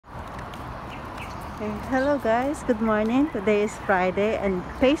Okay, hello guys, good morning. Today is Friday and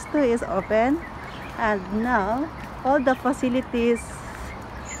phase 2 is open, and now all the facilities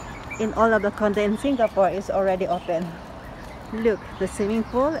in all of the condo in Singapore is already open. Look, the swimming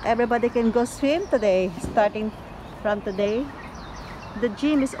pool, everybody can go swim today, starting from today. The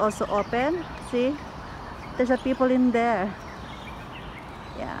gym is also open. See, there's a people in there.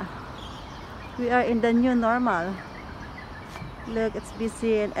 Yeah, we are in the new normal. Look, it's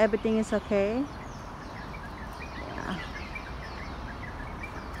busy and everything is okay.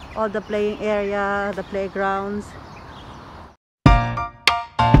 All the playing area, the playgrounds.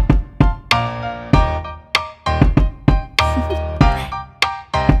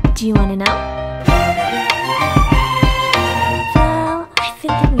 Do you want to know? Well, I've been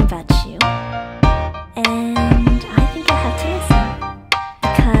thinking about you, and I think I'll have to listen,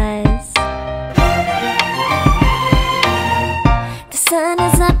 because the sun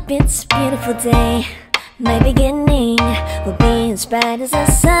is up, it's a beautiful day. My beginning will be as bright as the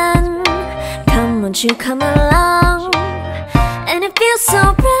sun. Come, won't you come along? And it feels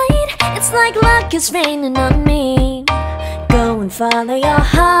so bright, it's like luck is raining on me. Go and follow your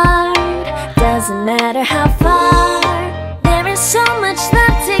heart, doesn't matter how far. There is so much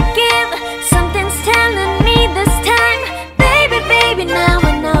love to give, something's telling me this time. Baby, baby, now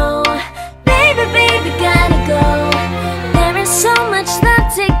I know. Baby, baby, gotta go. There is so much love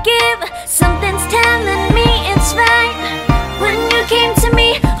to give, something's telling me it's right. When you came to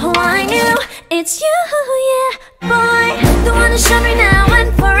me, oh I knew it's you, yeah, boy. The one to show me now.